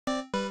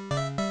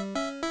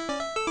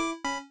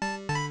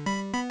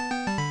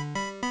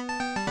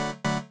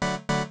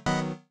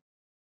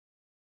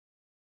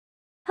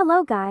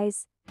Hello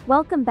guys,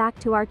 welcome back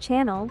to our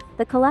channel,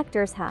 The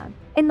Collector's Hub.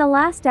 In the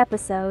last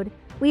episode,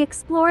 we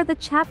explore the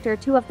chapter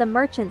 2 of the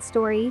merchant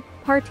story,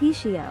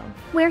 Partitio,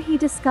 where he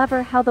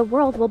discover how the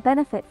world will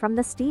benefit from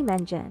the steam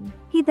engine.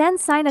 He then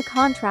sign a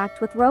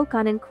contract with Roke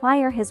and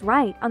acquire his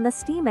right on the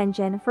steam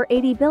engine for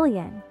 80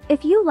 billion.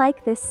 If you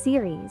like this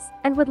series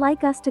and would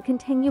like us to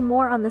continue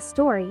more on the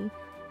story,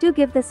 do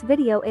give this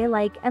video a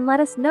like and let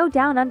us know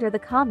down under the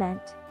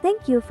comment.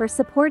 Thank you for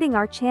supporting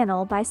our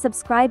channel by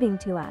subscribing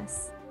to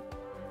us.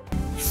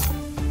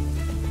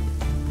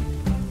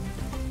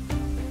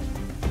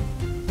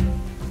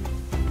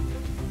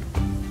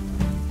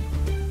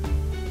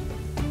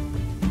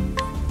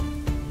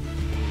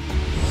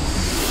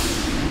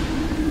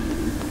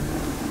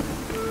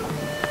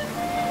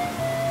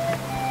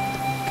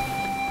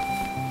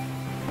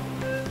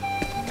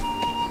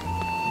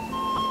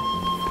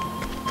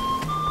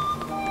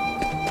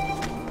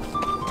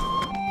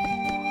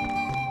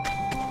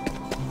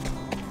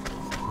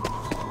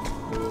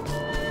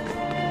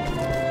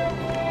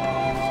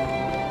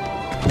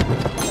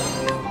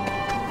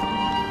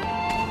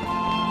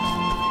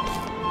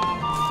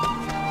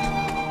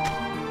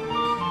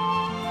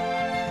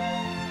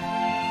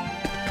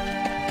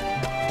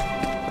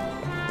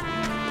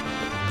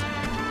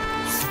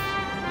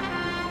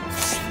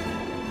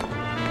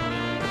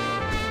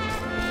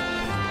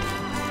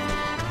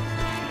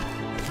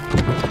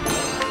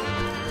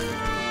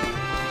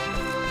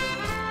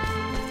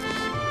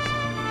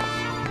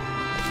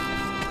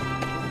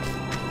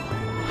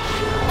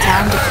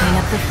 Time to clean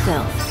up the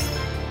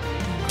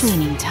filth.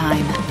 Cleaning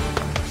time.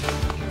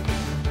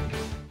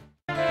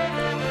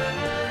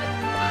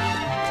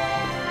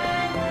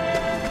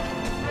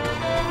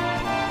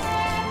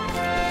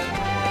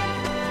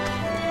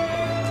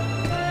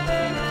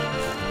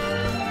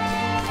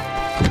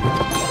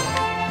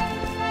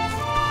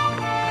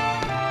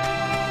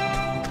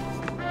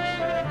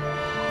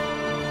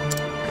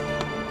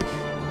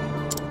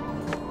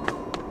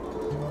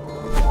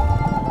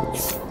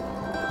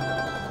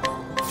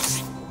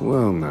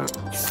 Well, now.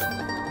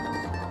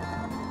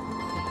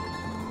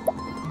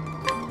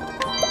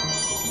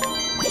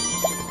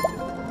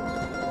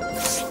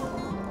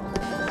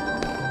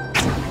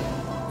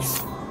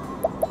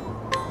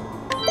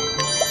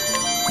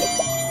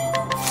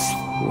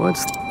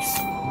 What's...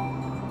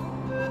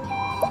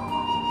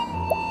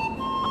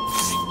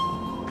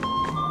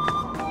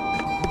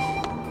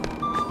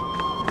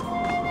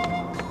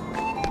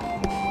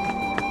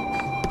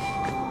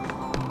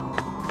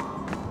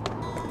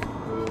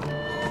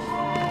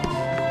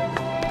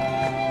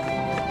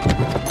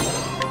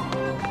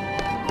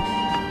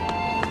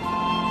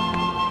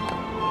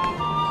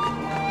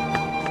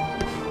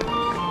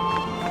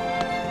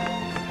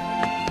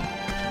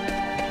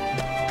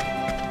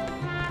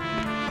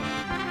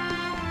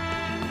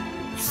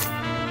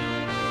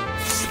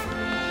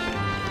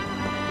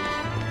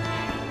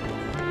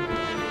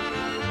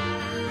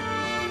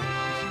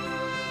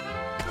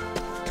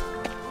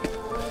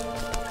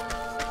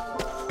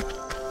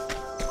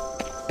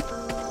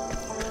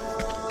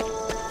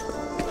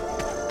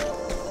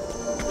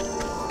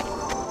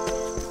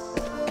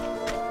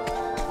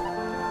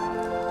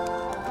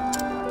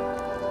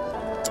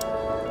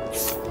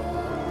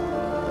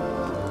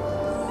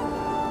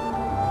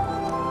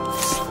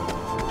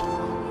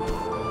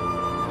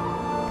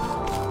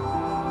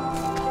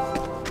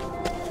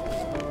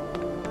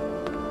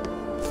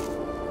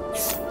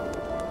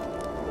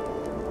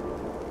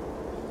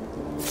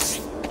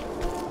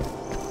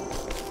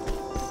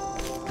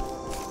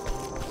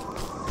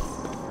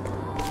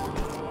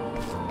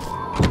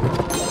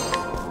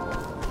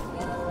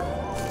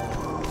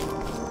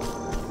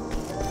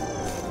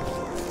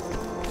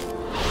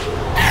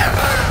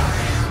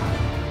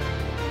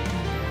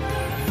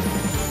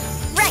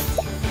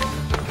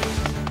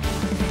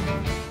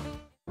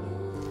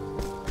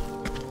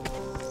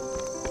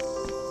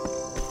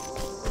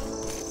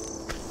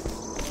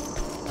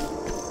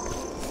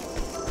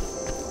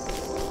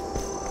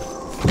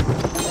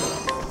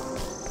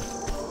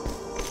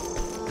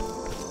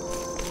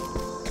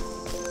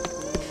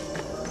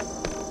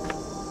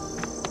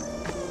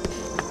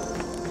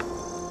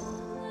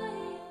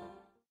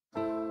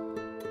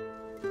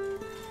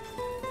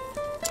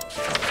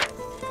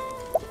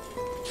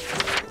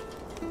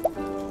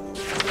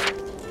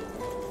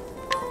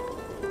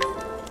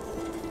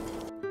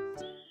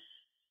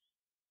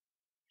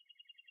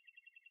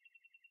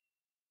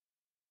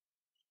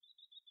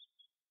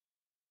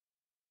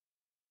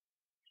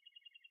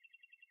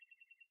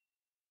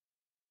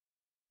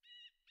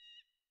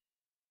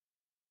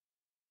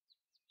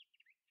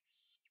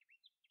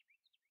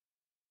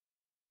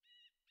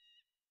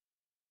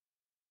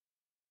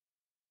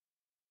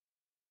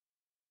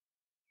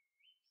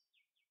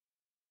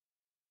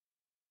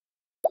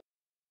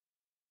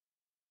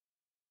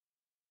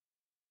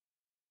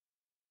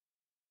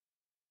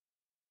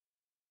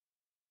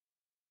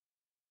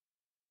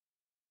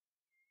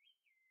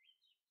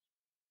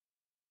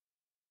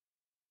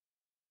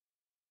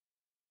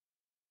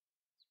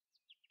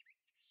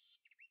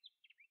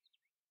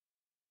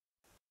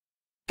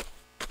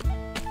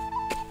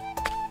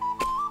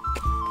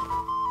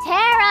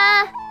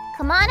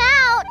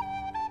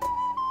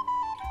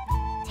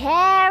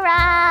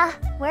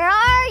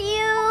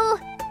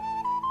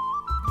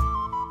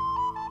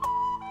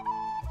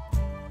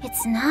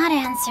 It's not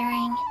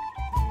answering.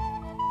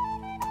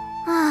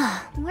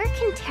 Ah, where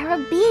can Terra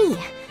be?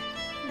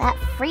 That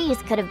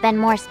freeze could have been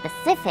more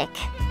specific.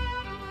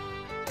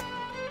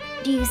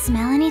 Do you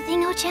smell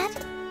anything,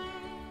 Ochette?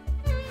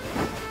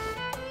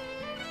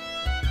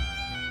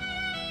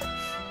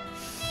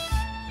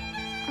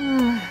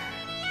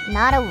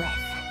 Not a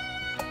whiff.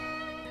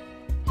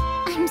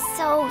 I'm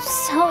so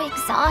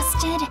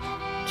exhausted.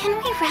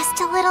 Can we rest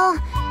a little?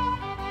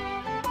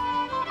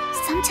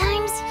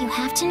 Sometimes you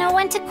have to know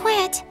when to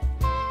quit.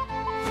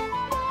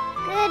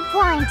 Good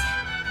point.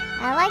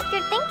 I like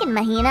your thinking,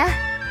 Mahina.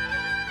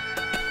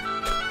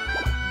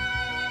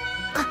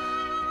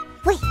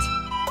 Wait!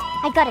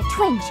 I got a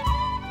twinge.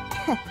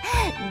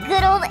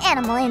 Good old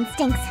animal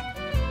instincts.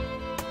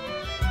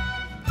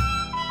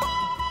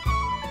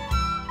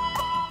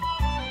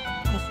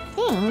 I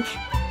think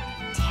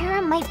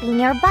Terra might be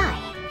nearby.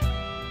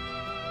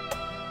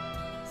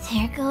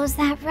 There goes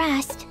that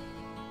rest.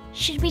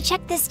 Should we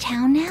check this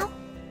town now?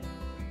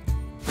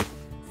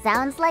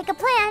 Sounds like a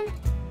plan.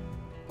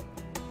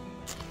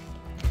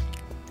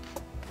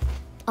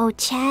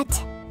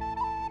 Ochette.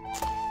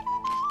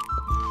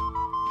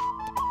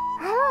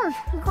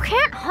 You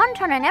can't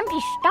hunt on an empty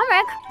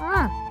stomach.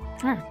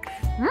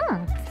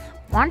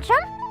 Want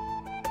some?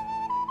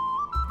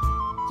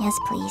 Yes,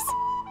 please.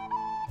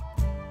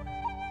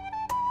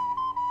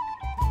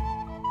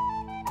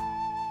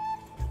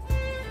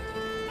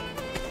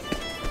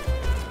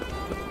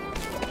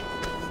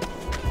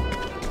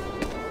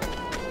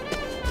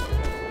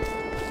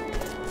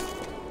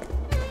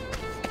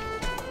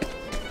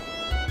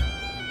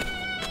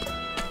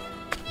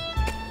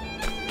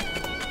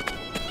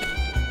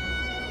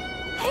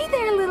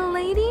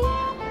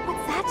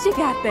 You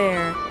got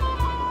there?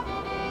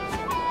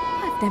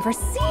 I've never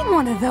seen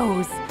one of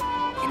those.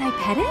 Can I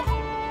pet it?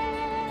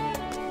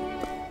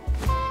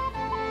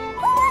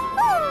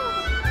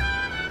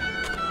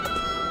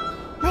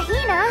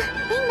 Mahina,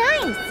 be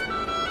nice.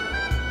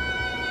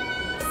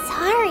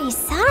 Sorry.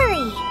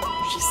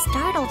 She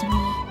startled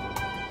me.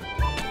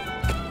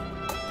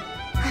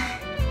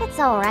 It's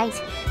alright.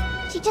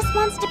 She just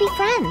wants to be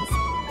friends.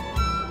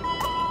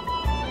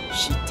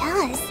 She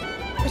does,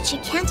 but she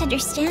can't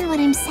understand what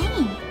I'm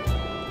saying.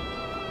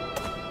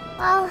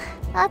 Well,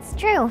 that's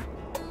true.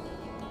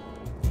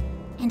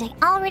 And I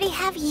already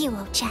have you,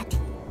 Ochette.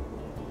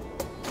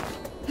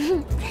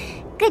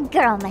 Good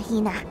girl,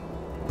 Mahina.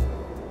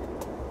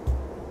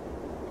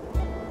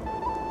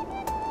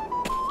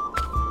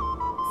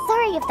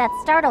 Sorry if that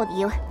startled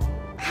you.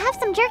 Have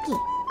some jerky.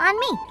 On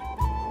me.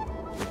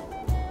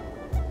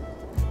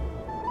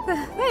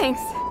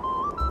 Thanks.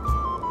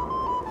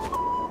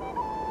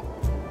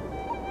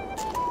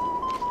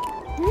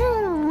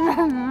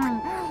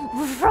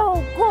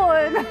 So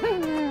good.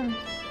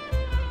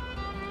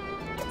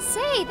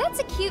 Say, that's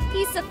a cute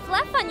piece of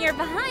fluff on your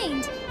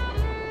behind.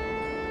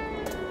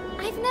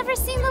 I've never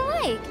seen the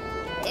like.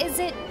 Is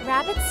it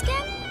rabbit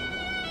skin?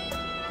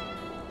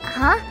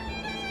 Huh?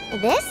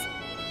 This?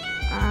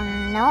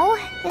 No,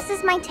 this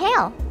is my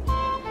tail.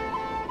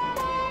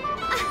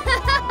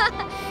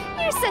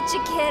 You're such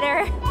a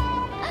kidder.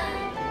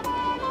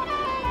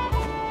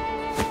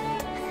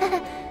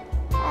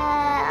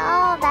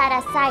 All that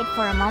aside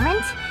for a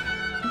moment,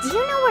 do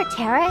you know where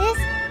Terra is?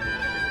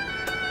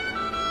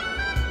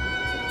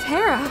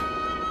 Terra?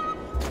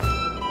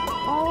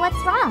 Oh,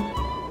 what's wrong?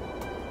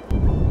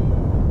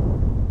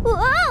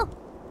 Whoa!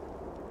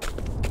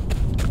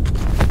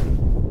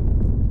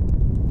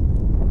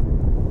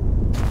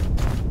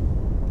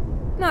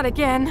 Not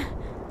again.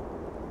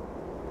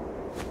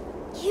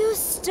 You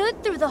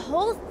stood through the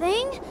whole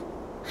thing?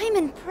 I'm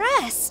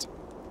impressed.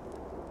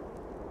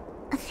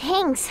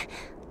 Thanks.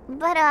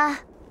 But,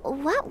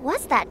 what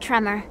was that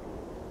tremor?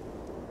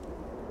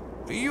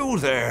 You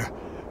there.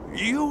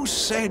 You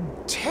said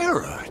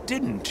Terra,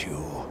 didn't you?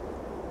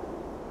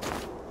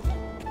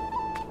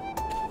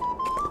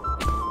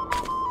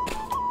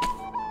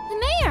 The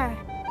mayor!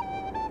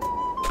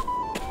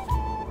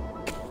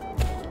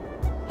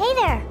 Hey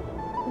there!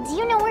 Do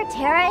you know where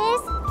Terra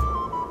is?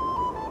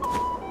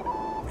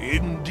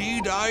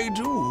 Indeed I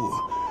do.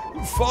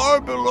 Far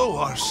below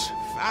us,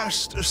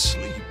 fast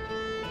asleep.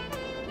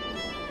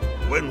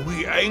 When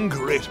we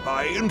anger it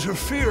by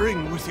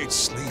interfering with its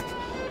sleep,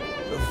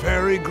 the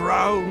very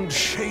ground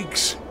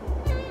shakes.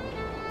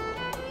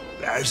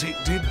 As it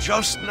did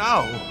just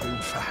now, in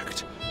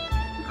fact.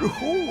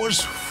 Who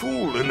was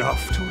fool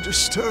enough to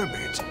disturb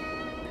it?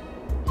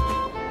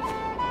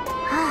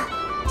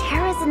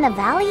 Terra's in the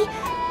valley?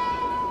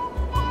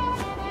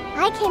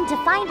 I came to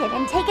find it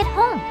and take it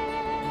home.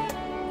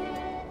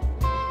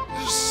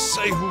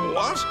 Say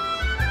what?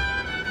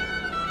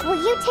 Will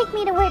you take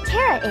me to where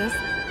Terra is?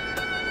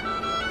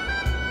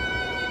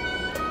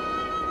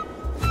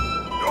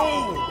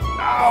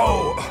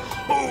 Ow!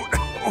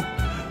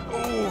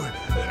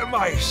 Oh,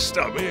 my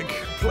stomach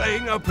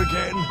playing up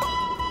again.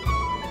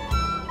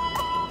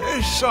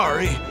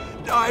 Sorry,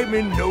 I'm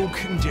in no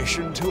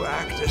condition to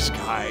act as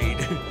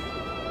guide.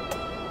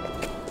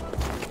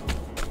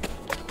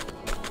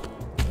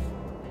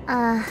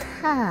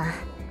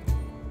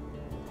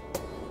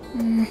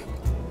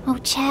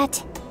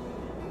 Ochette.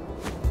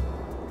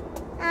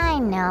 I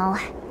know.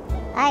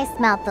 I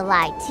smelt the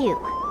lie, too.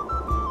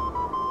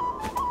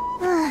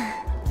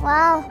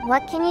 Well,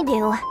 what can you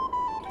do?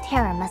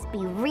 Terra must be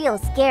real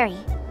scary.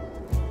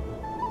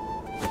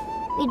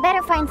 We'd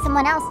better find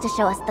someone else to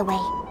show us the way.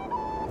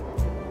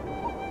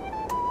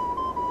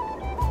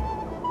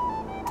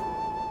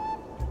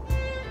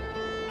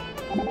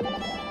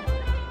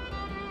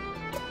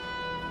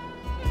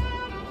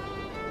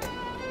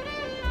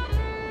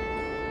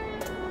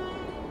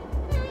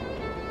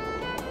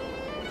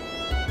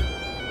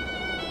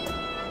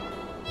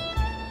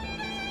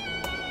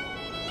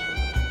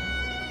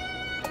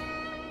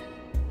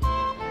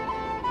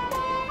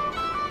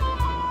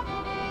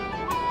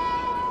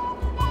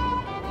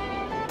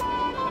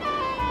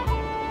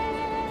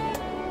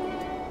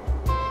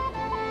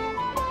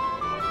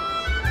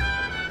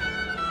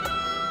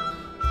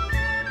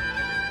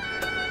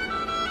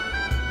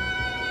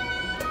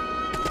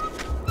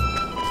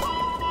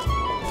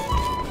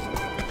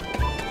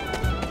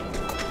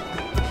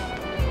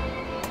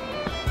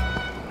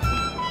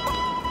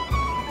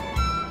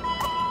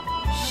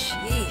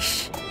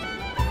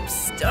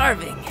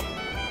 Starving.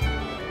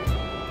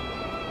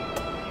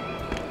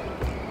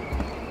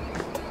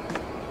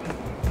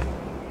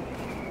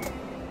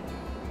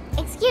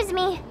 Excuse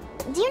me,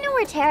 do you know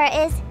where Terra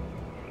is?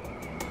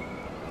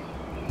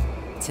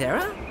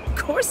 Terra? Of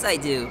course I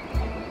do.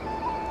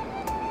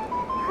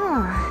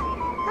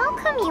 How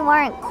come you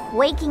aren't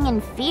quaking in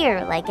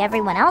fear like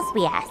everyone else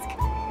we ask?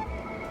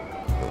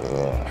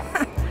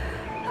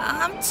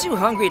 I'm too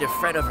hungry to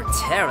fret over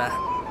Terra.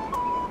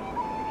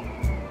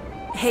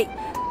 Hey,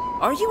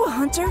 are you a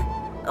hunter?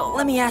 Oh,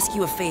 let me ask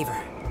you a favor.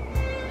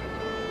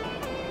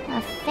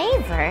 A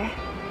favor?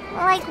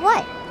 Like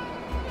what?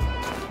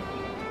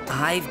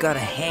 I've got a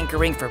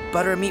hankering for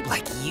buttermeat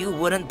like you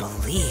wouldn't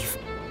believe.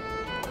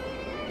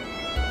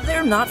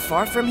 They're not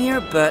far from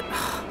here, but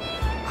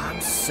I'm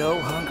so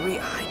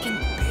hungry I can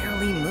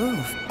barely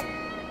move.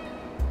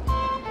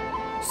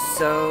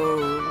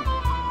 So,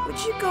 would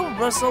you go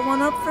rustle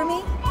one up for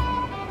me?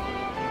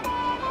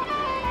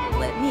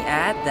 Let me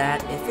add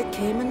that if it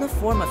came in the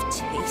form of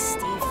tasty,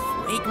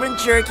 fragrant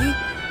jerky,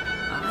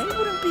 I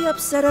wouldn't be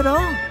upset at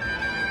all.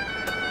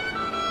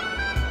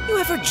 You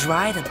ever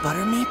tried a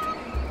buttermeat?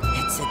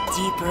 It's a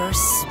deeper,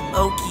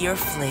 smokier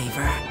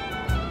flavor.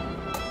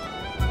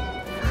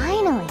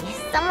 Finally,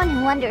 someone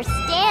who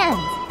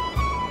understands.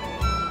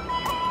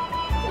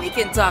 We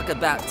can talk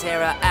about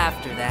Terra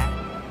after that.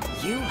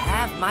 You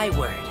have my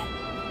word.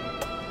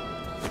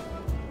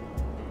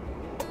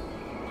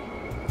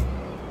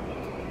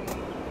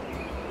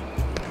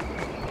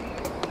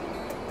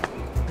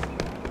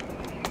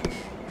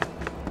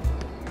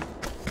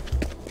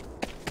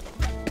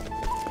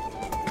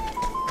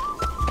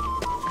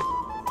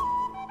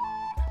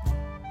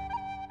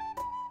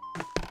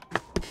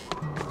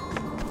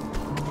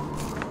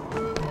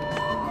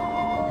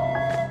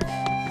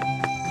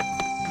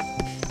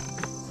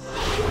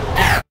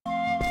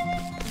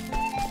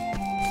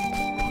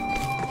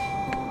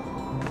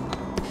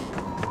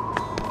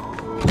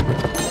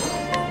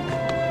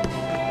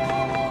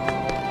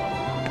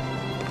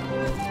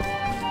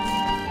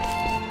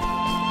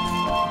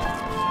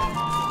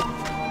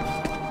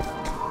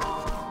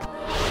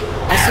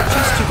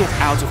 Get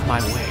out of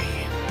my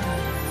way.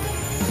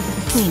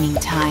 Cleaning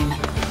time.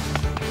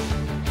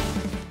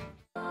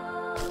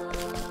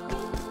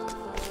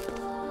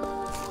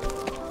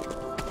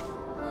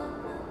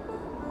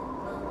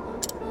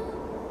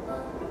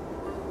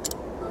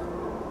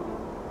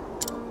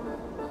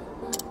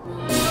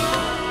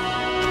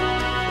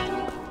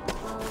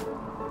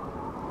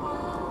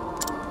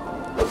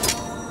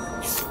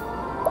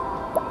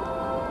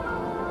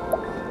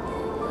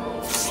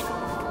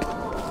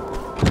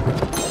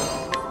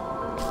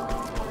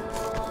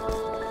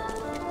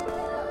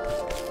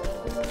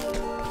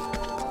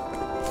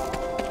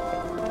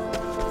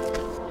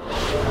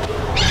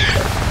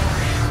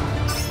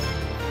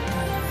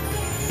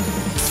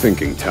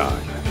 Thinking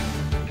time.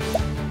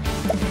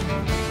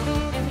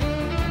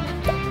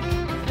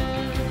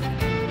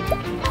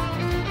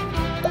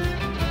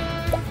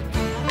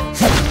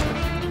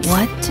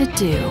 What to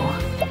do?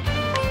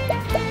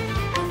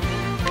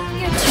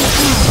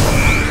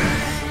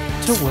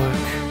 To work.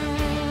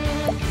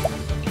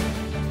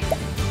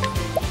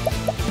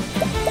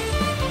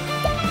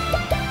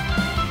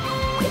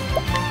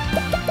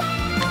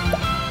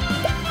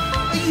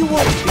 You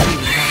won't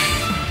believe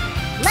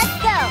Let's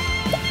go!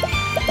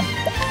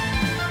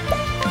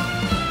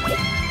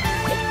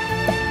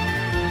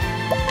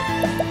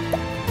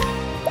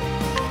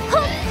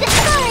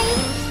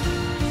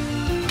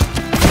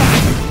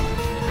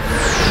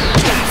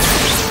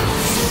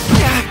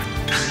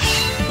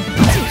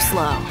 Too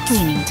slow.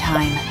 Cleaning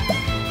time.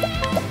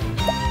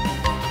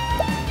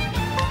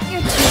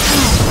 You're too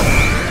slow.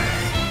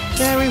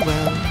 Very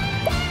well.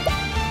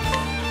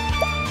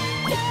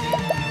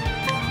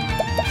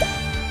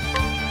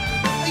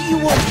 You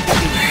won't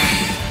believe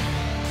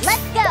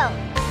Let's go!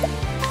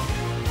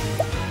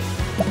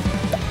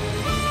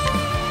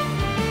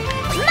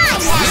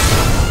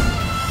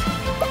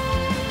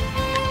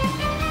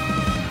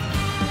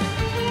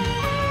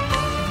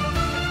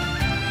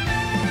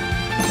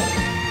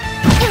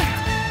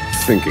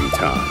 thinking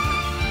time.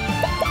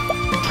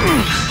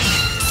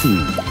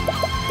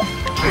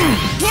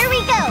 Here we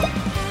go!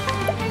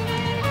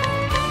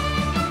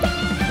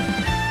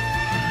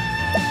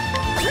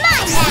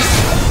 My man!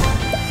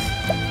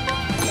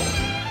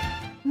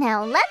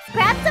 Now let's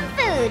grab some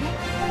food!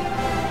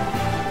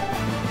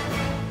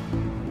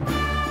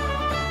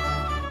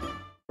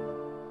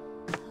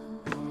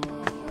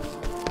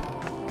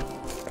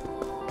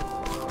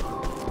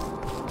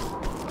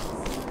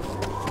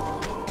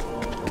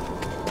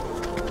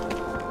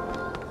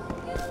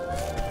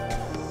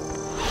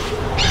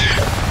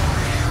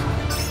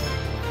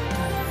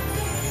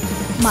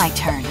 My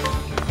turn.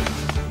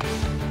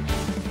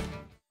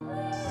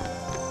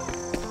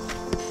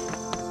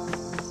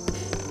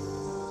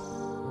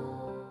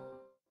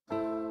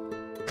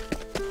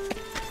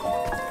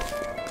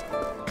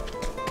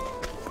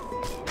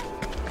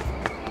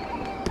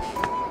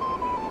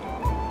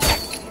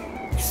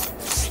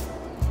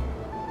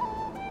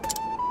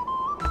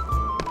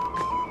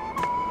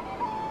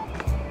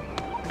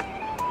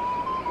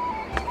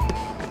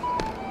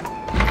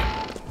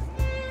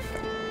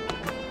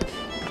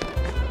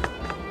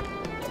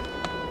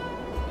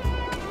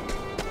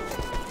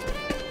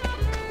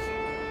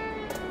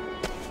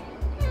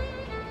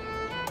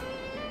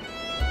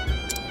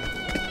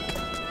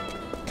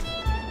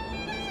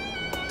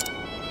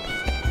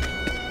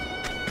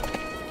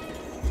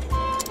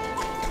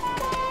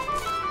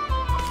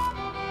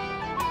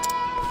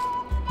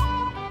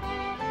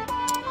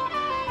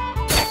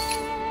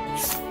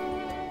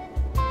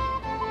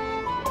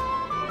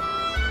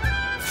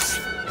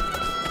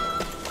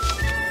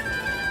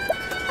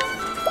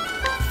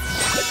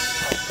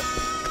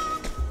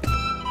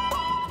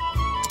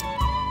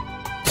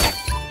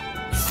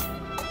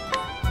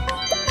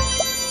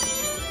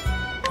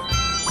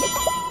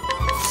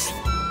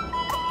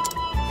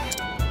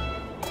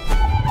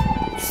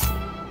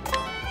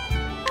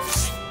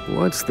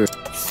 What's this?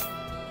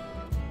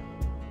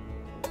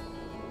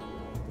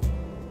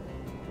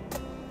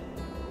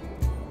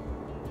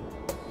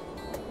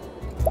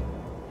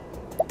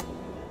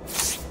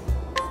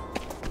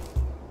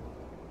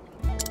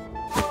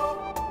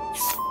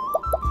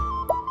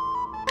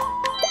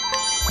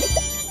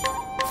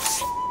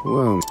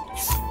 Well...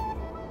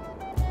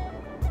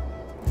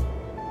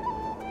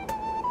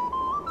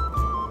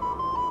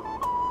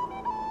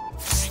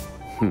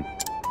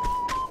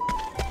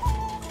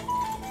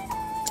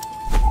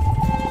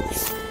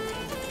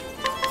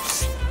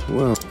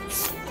 Well...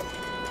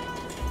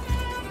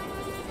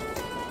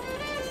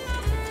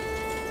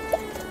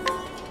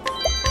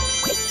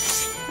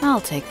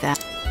 I'll take that.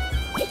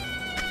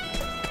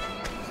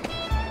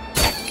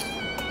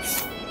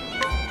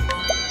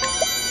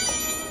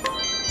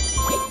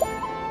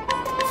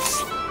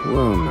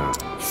 Well, now.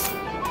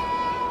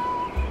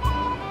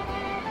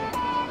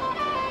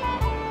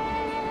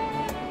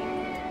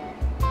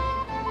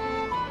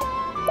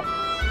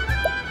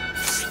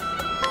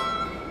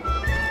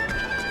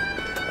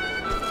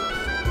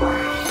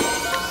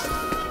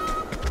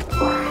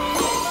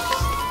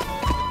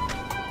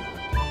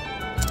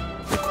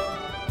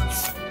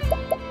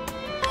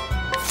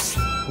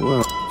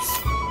 Well...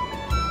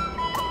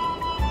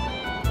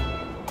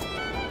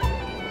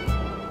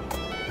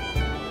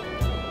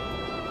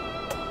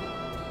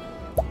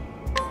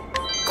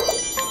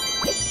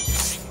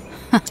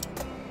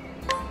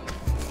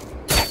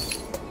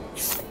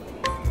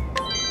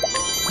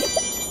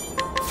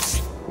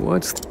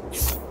 What's...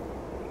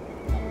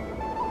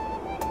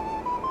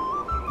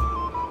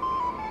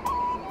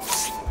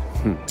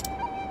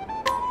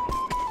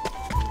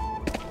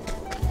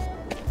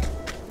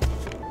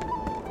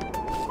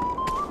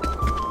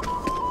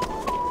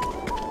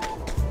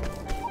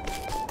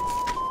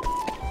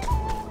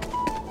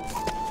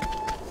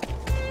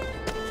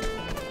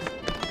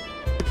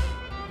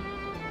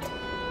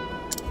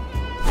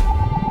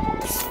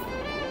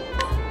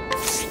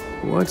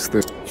 What's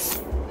the...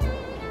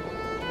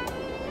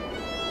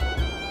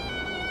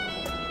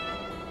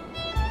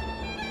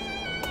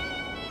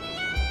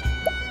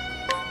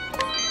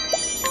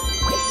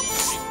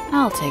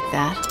 I'll take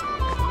that.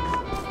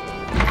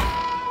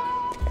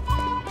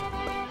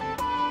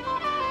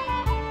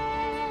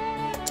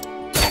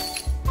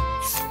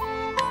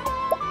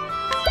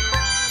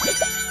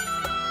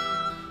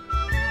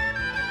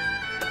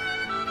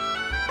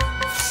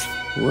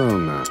 Well,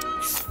 now.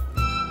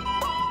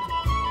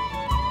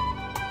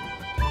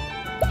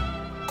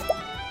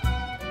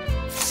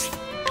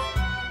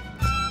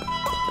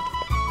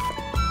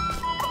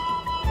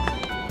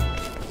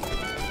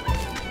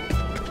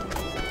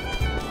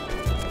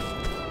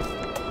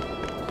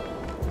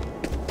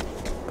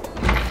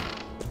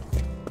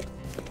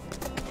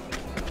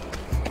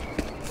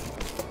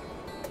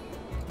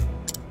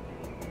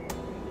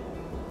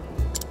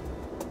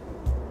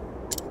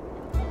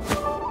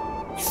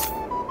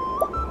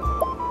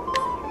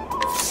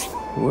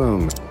 Well,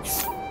 now.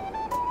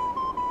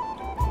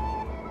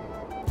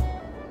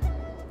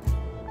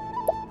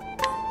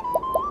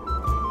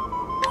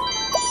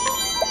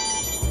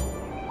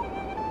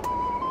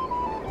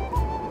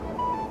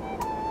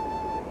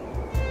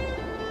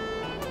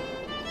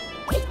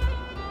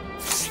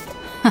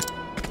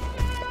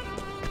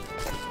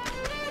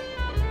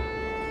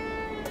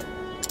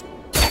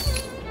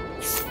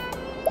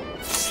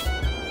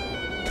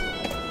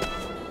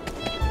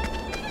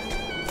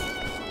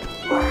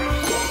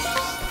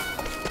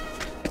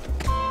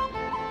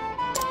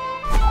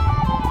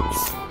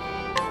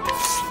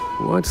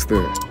 What's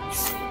this?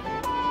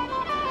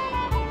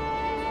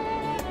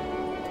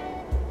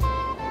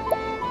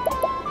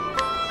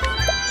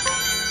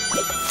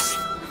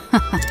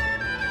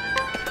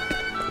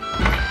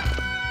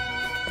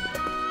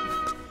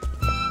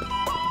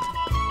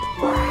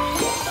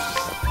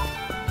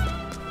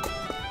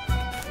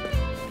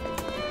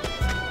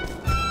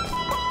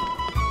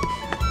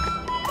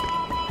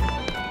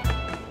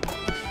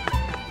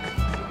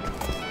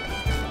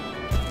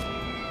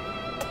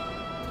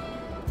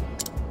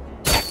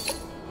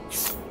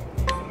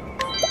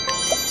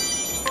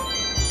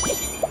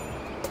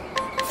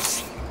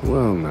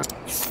 Well, now.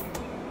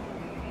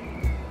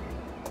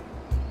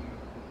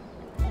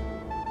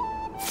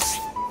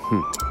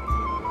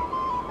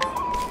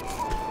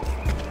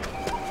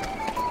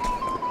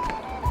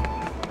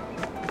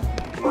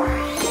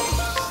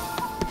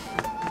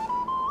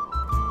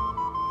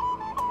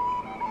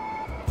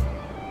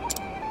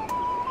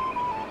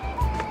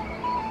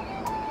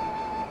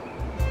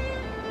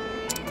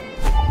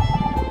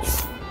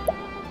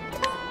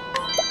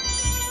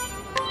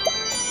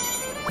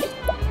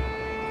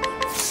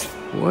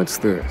 What's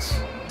this?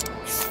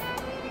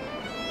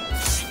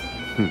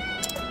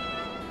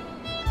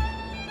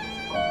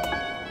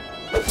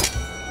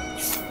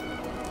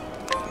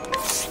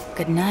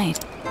 Good night.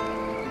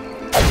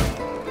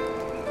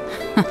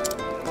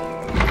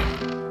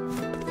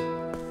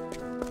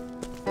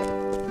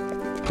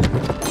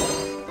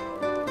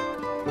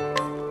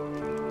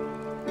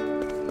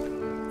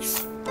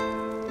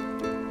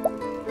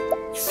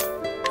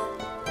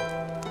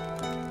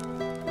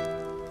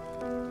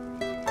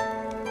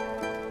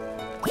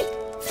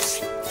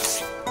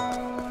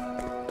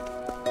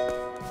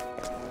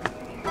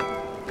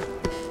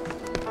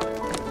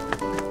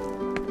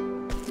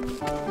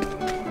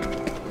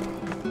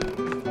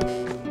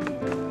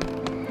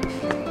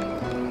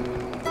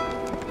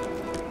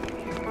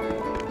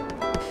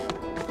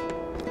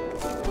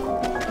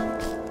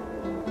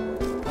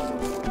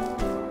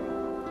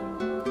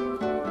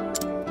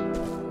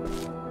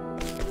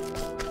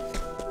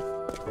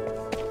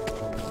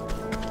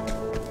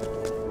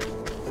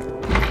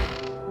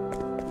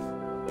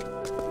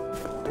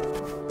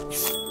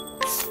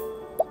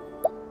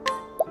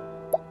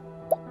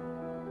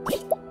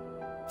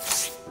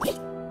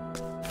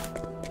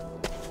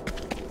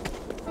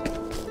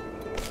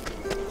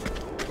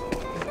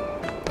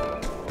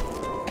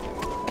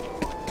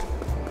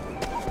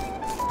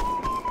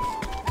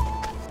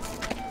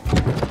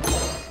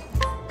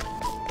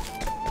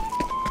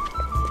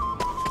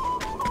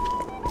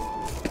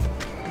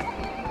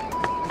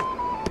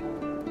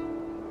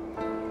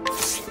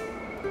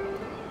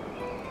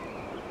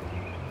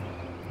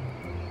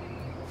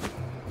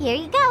 Here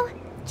you go,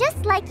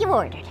 just like you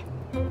ordered.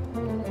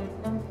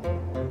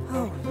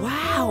 Oh,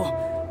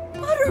 wow!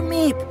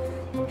 Buttermeat!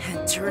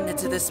 And turned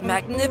into this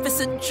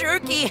magnificent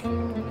jerky!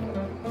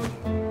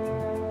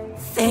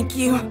 Thank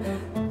you.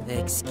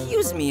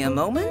 Excuse me a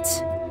moment.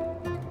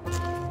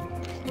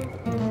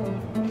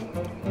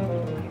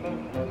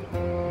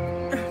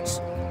 It's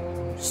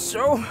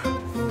so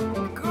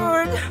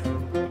good.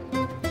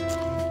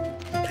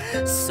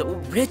 So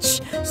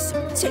rich,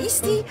 so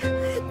tasty,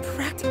 it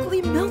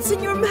practically melts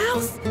in your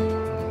mouth.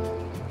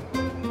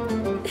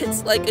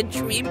 It's like a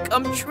dream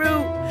come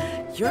true.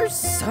 You're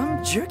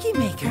some jerky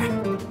maker.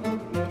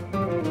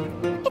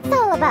 It's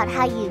all about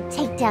how you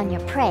take down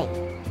your prey.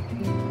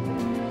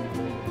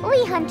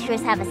 We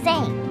hunters have a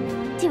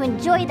saying. To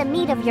enjoy the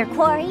meat of your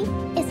quarry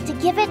is to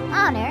give it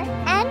honor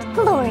and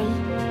glory.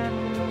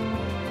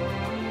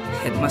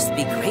 It must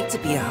be great to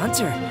be a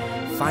hunter,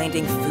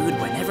 finding food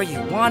whenever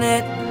you want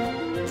it.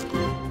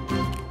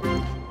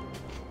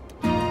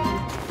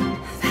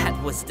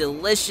 That was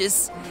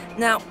delicious.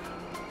 Now,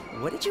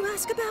 what did you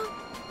ask about?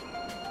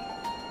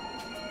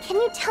 Can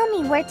you tell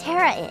me where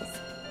Terra is?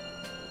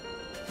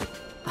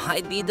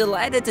 I'd be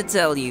delighted to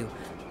tell you.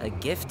 A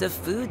gift of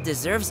food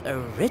deserves a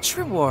rich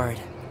reward.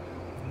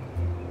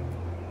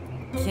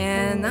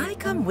 Can I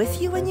come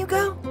with you when you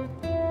go?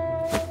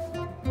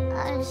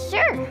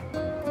 Sure.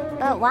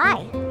 But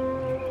why?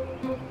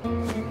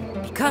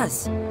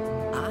 Because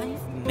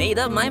I've made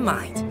up my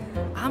mind.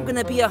 I'm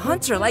gonna be a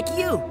hunter like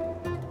you.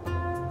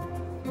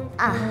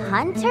 A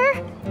hunter?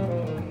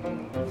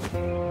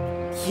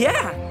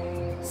 Yeah!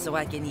 So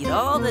I can eat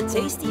all the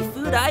tasty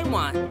food I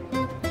want.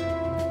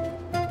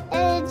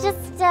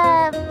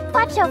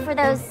 Watch out for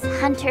those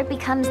hunter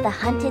becomes the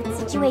hunted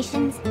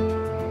situations.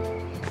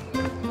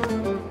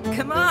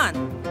 Come on!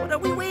 What are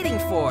we waiting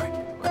for?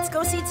 Let's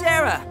go see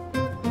Terra.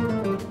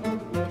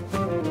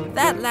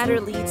 That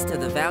ladder leads to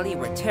the valley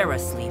where Terra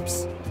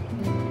sleeps.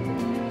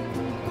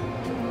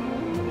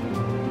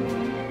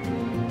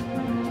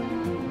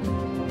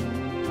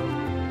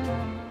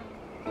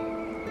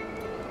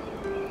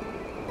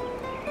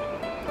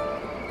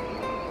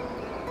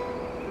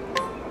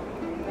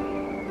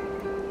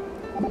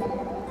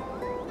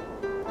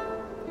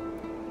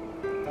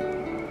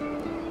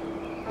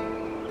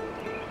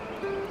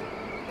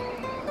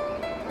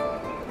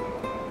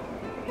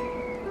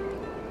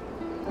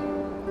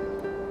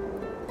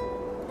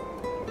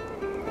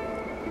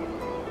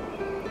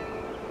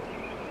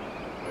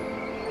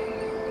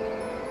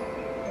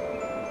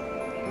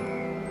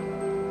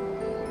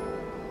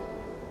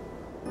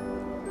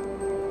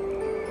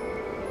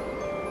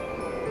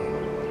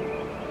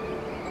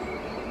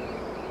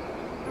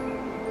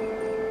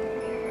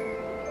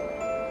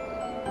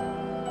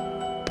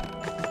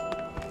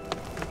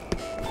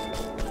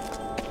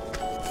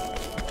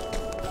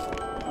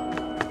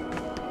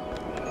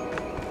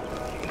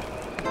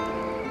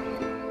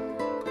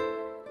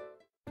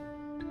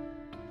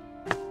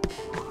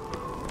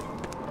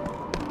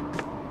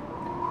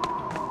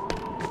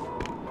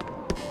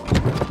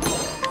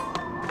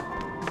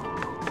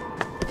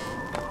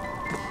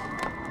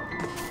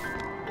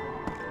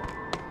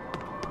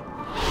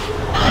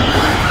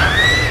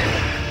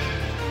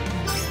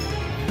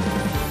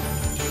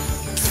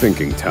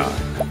 thinking time.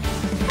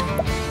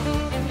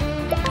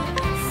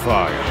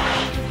 Fire.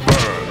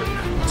 Burn.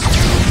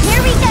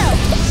 Here we go!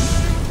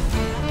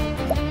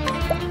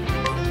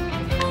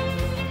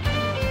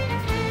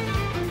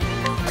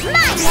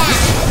 Mine now!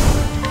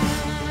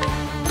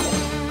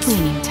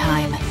 Cleaning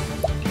time.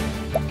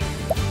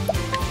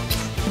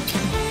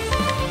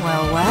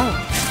 Well, well.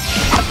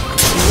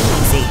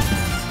 Easy.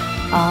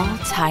 All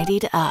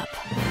tidied up.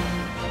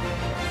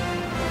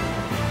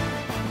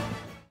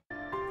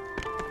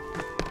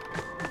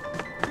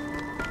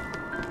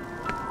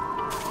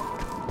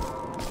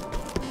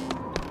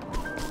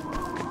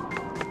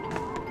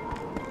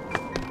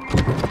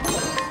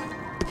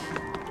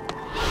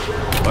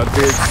 Let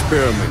the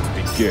experiment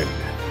begin.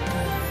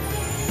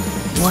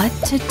 What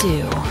to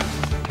do?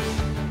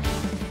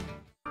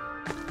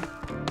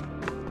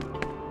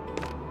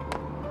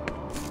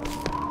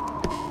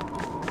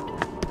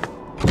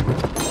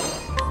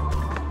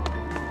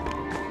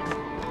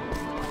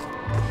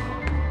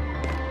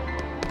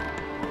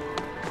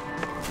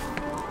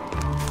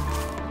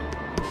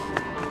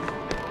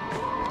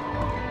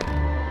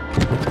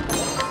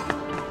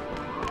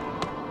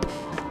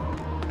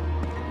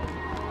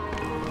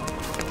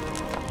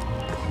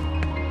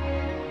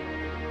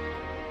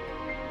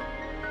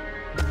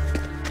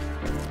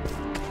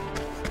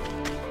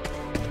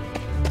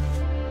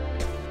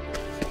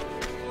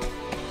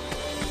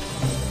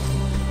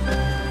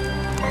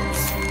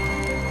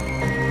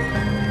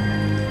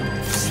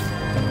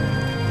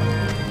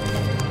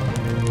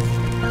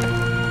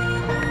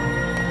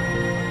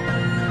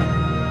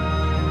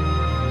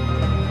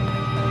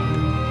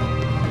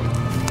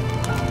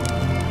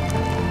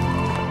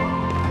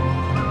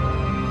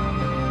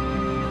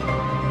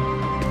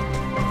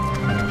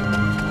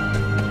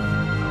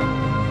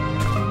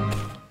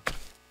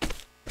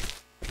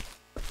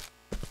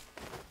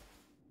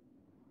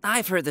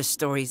 I've heard the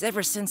stories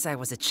ever since I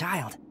was a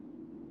child.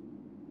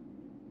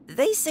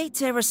 They say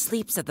Terra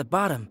sleeps at the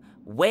bottom,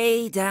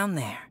 way down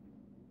there.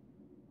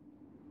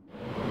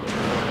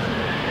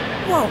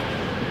 Whoa!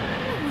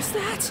 What was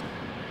that?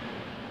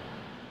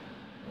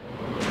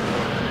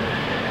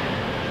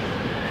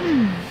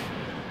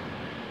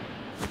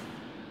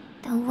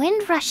 The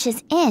wind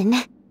rushes in,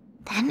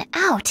 then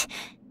out.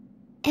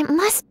 It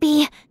must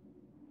be...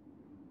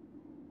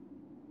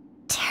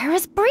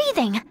 Terra's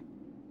breathing.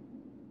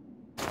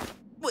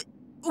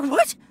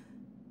 What?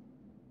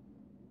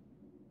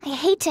 I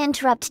hate to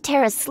interrupt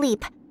Terra's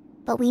sleep,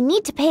 but we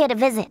need to pay it a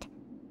visit.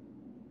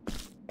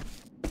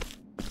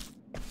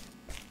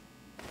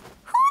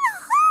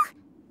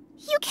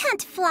 You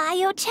can't fly,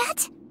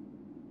 Ochette.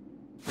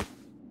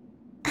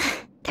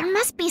 There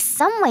must be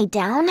some way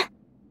down.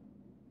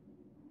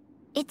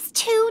 It's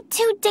too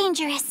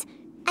dangerous.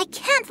 I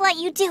can't let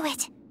you do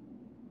it.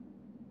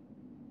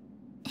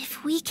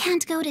 If we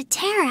can't go to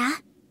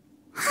Terra,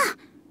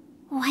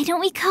 why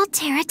don't we call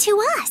Terra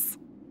to us?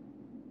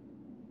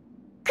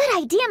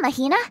 Good idea,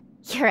 Mahina.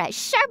 You're as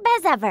sharp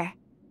as ever.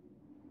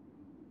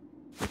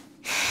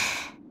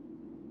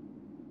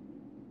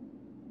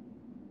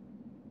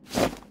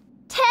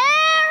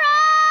 Terra!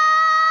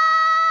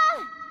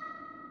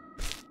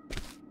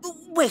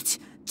 Wait,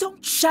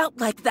 don't shout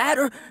like that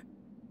or...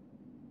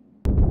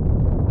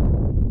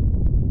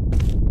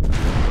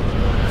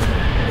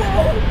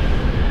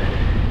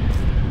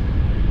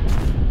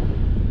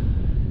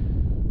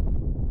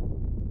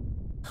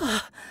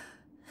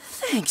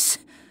 Thanks.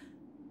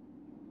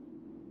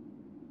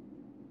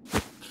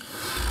 The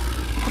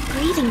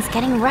breathing's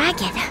getting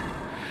ragged.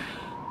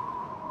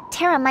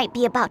 Terra might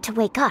be about to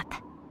wake up.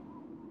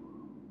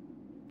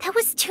 That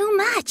was too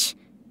much.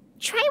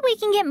 Try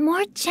waking it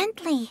more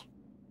gently.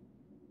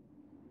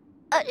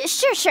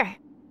 Sure.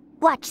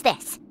 Watch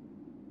this.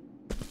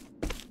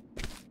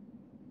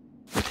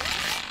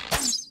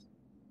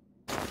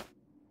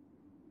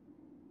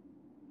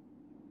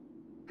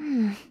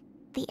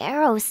 The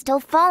arrow is still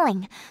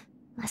falling.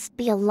 Must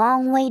be a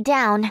long way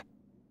down.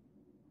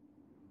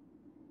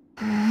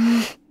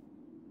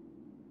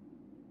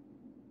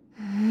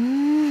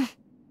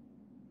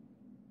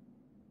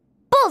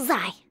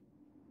 Bullseye!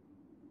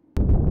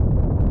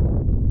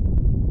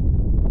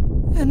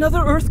 Another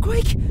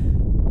earthquake?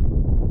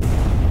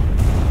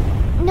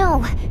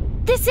 No,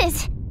 this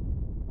is...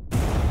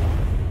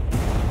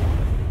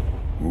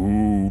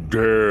 Who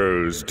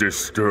dares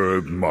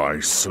disturb my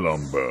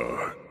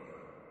slumber?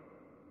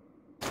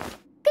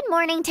 Good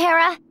morning,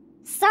 Terra.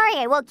 Sorry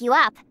I woke you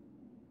up.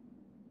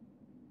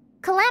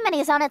 Calamity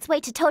is on its way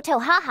to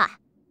Totohaha.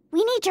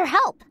 We need your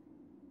help.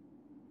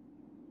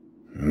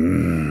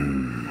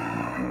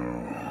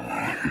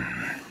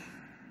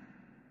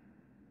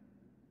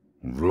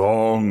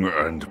 Long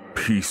and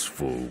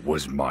peaceful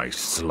was my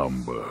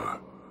slumber.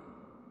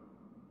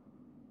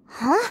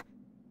 Huh?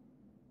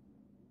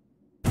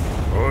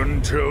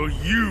 Until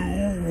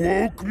you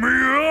woke me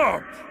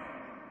up!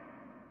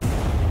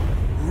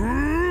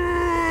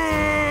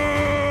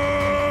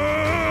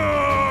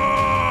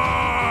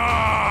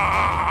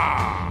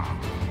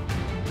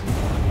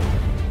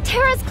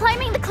 Terra's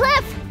climbing the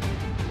cliff!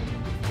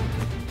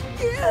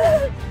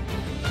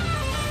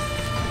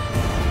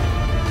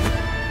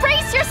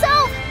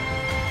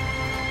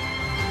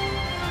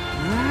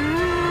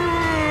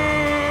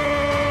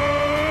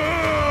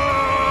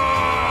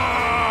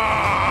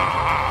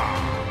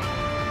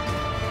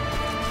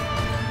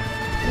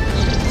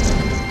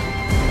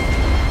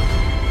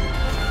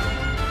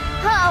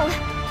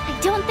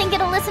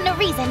 listen to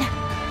reason.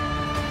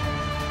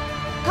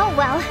 Oh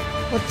well,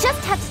 we'll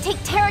just have to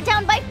take Terra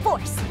down by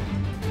force.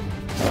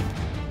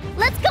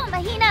 Let's go,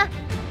 Mahina!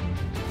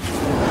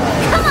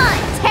 Come on,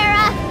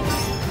 Terra!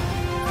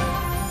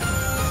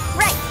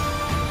 Right.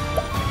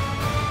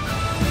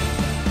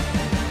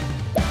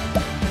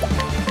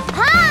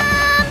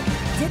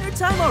 Dinner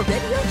time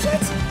already,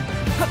 Ochette?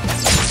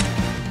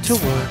 To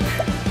work.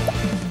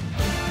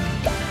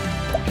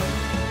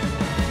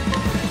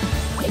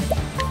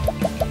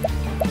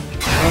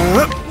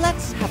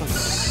 Let's have a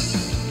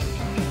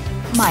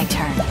look. My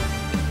turn.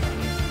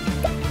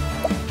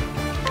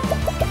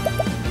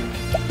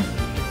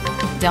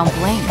 Don't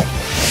blink.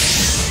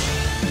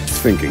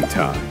 Thinking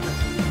time.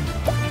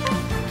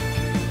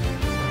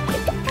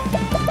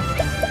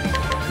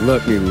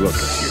 Let me look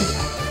at you.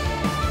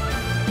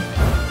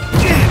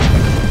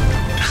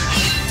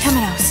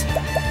 Temenos.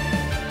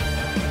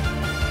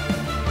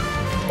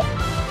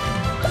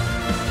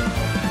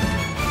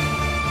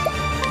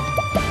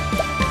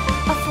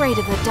 Afraid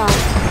of the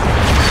dark.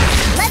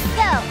 Let's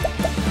go!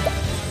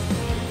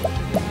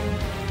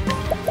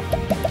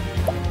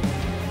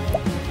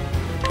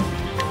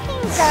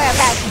 Things are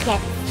about to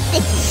get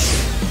sticky.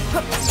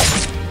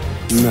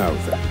 Now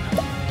then.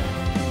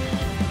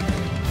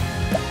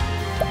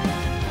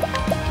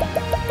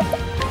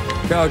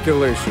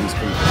 Calculations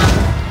complete.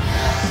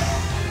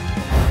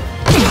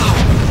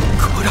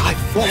 Could I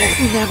fall?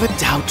 Never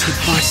doubted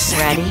for a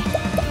second. Ready?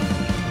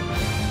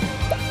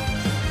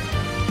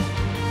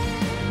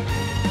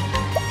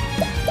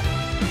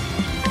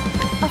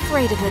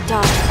 Afraid of the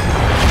dark.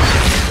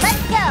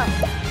 Let's go!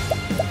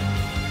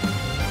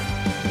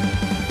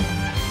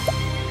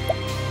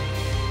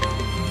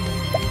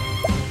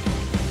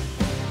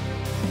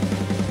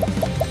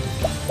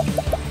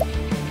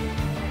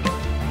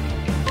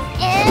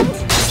 And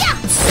yeah!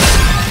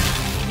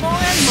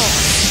 More and more.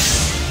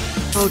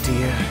 Oh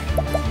dear.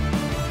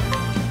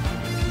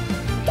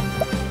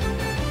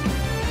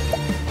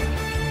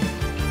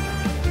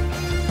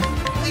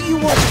 You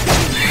won't.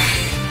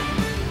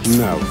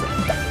 Now then.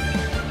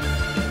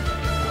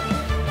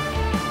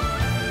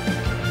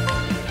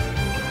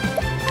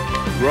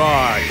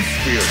 Rise,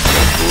 fierce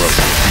and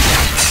broken.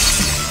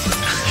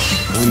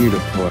 I need a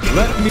push.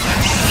 Let me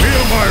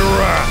feel my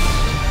wrath!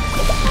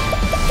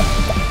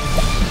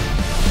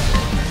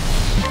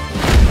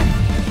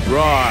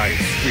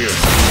 Rise,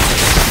 fierce.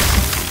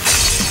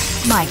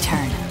 My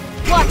turn.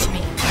 Watch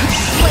me.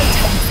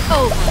 Playtime's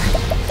over.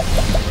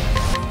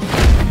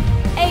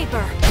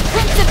 Aber,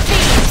 Prince of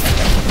Thieves.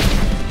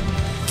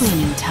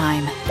 Cleaning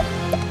time.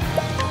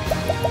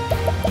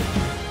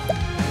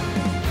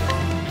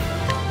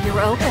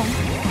 You're open.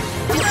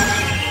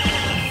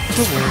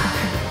 To work.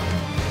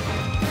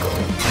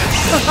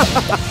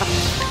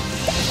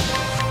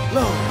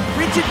 Lo,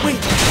 rigid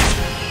wait.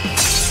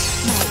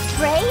 My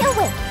prey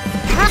away.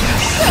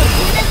 You'll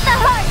do this the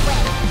hard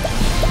way.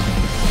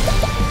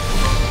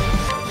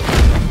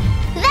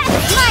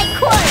 That's my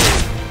quarry.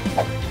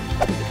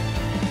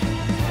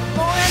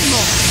 More and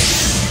more.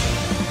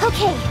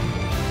 Okay,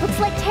 looks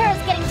like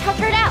Terra's getting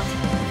tuckered out.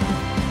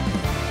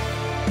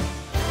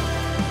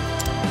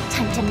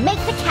 Time to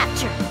make the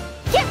capture.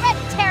 Get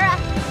ready, Terra.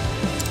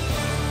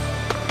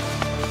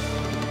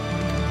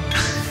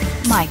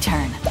 My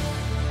turn.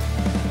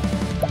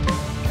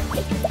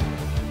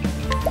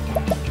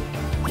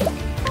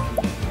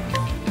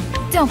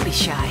 Don't be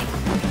shy.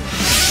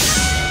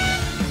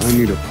 I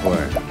need a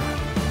plan.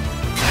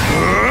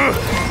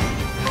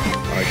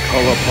 I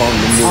call upon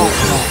the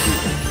mortal.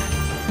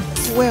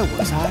 Where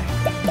was I?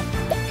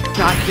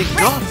 I think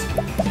not.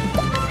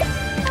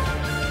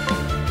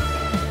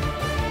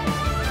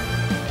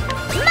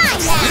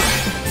 Mine now!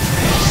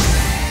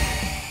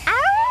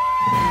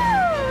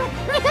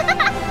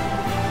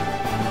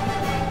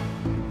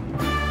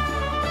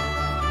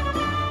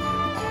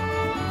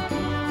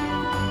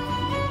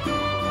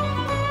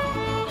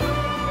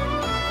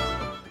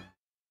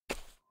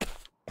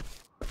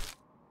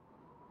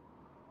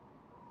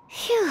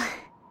 Phew,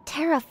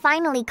 Terra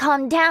finally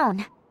calmed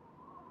down.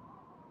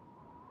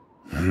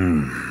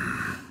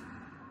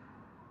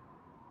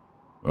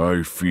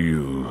 I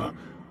feel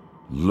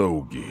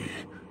logy.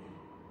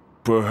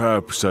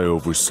 Perhaps I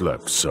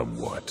overslept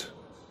somewhat.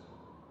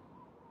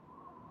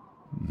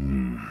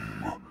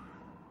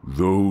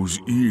 Those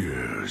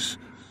ears,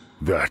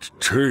 that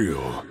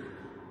tail.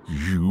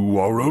 You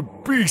are a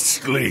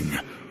beastling.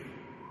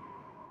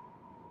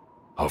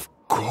 Of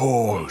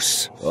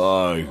course,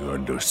 I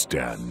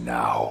understand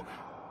now.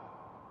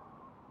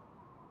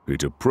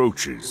 It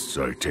approaches,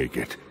 I take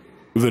it,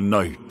 the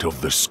night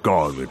of the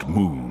Scarlet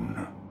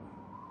Moon.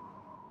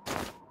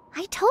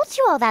 I told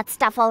you all that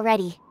stuff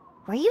already.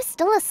 Were you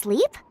still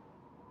asleep?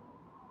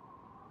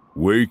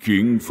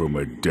 Waking from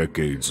a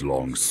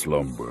decades-long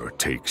slumber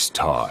takes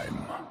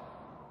time.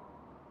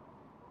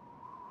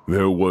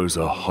 There was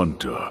a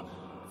hunter,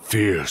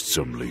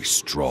 fearsomely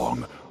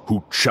strong,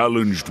 who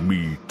challenged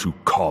me to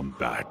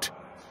combat.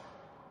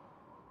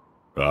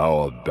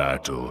 Our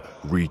battle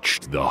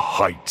reached the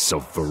heights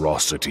of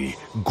ferocity,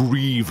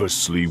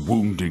 grievously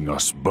wounding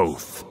us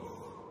both.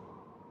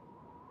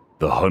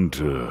 The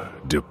hunter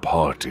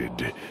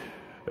departed,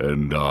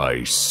 and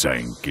I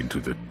sank into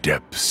the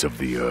depths of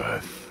the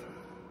earth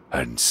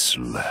and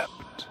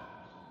slept.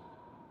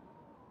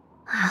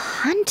 A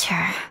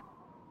hunter?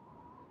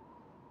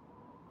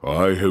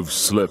 I have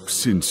slept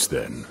since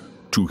then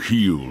to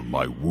heal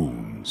my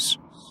wounds.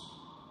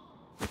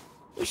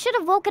 You should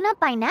have woken up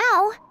by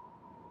now.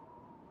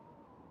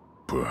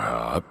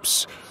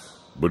 Perhaps,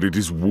 but it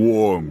is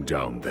warm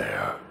down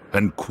there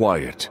and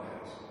quiet.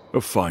 A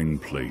fine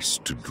place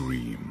to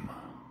dream.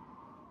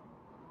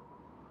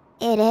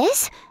 It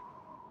is?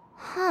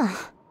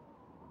 Huh.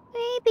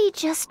 Maybe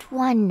just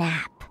one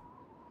nap.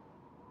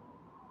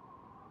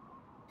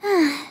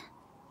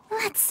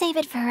 Let's save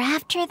it for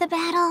after the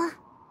battle.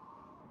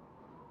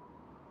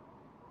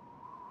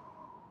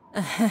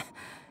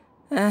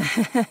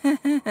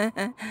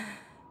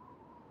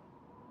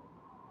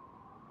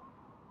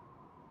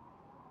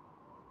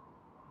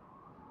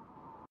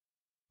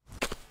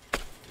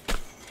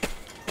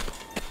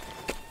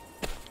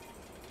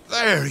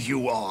 There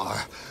you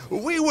are.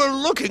 We were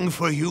looking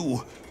for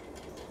you.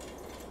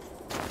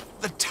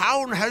 The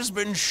town has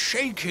been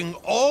shaking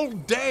all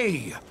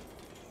day.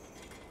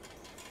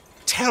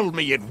 Tell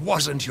me it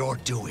wasn't your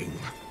doing.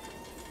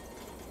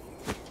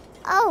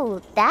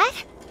 Oh,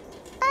 that?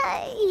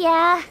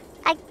 Yeah.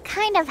 I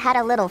kind of had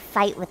a little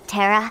fight with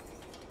Terra.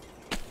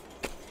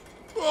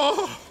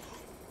 Oh.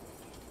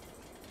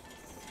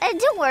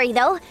 Don't worry,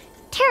 though.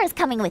 Terra's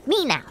coming with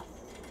me now.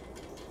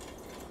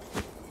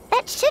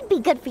 That should be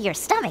good for your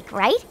stomach,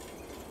 right?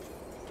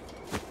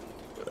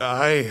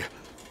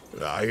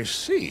 I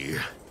see.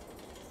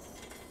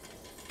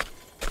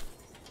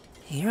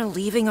 You're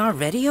leaving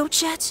already,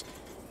 Ochette?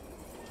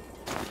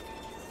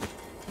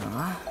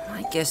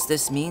 I guess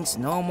this means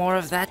no more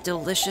of that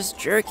delicious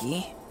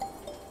jerky.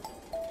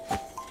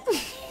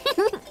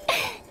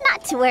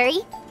 Not to worry.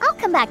 I'll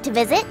come back to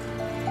visit.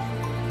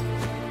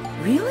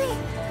 Really?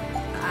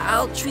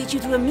 I'll treat you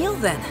to a meal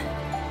then.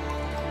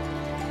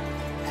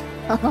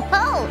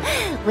 Oh,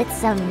 with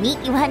some meat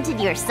you hunted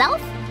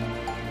yourself?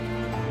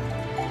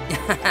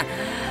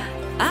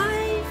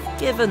 I've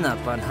given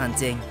up on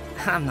hunting.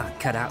 I'm not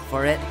cut out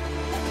for it.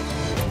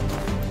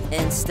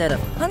 Instead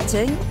of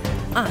hunting,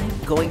 I'm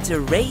going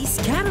to raise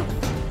cattle.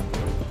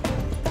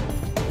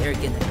 They're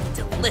gonna be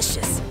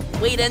delicious.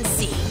 Wait and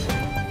see.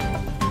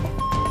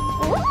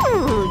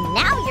 Ooh,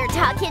 now you're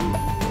talking.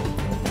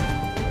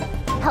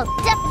 I'll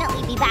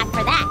definitely be back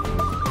for that.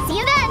 See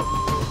you then.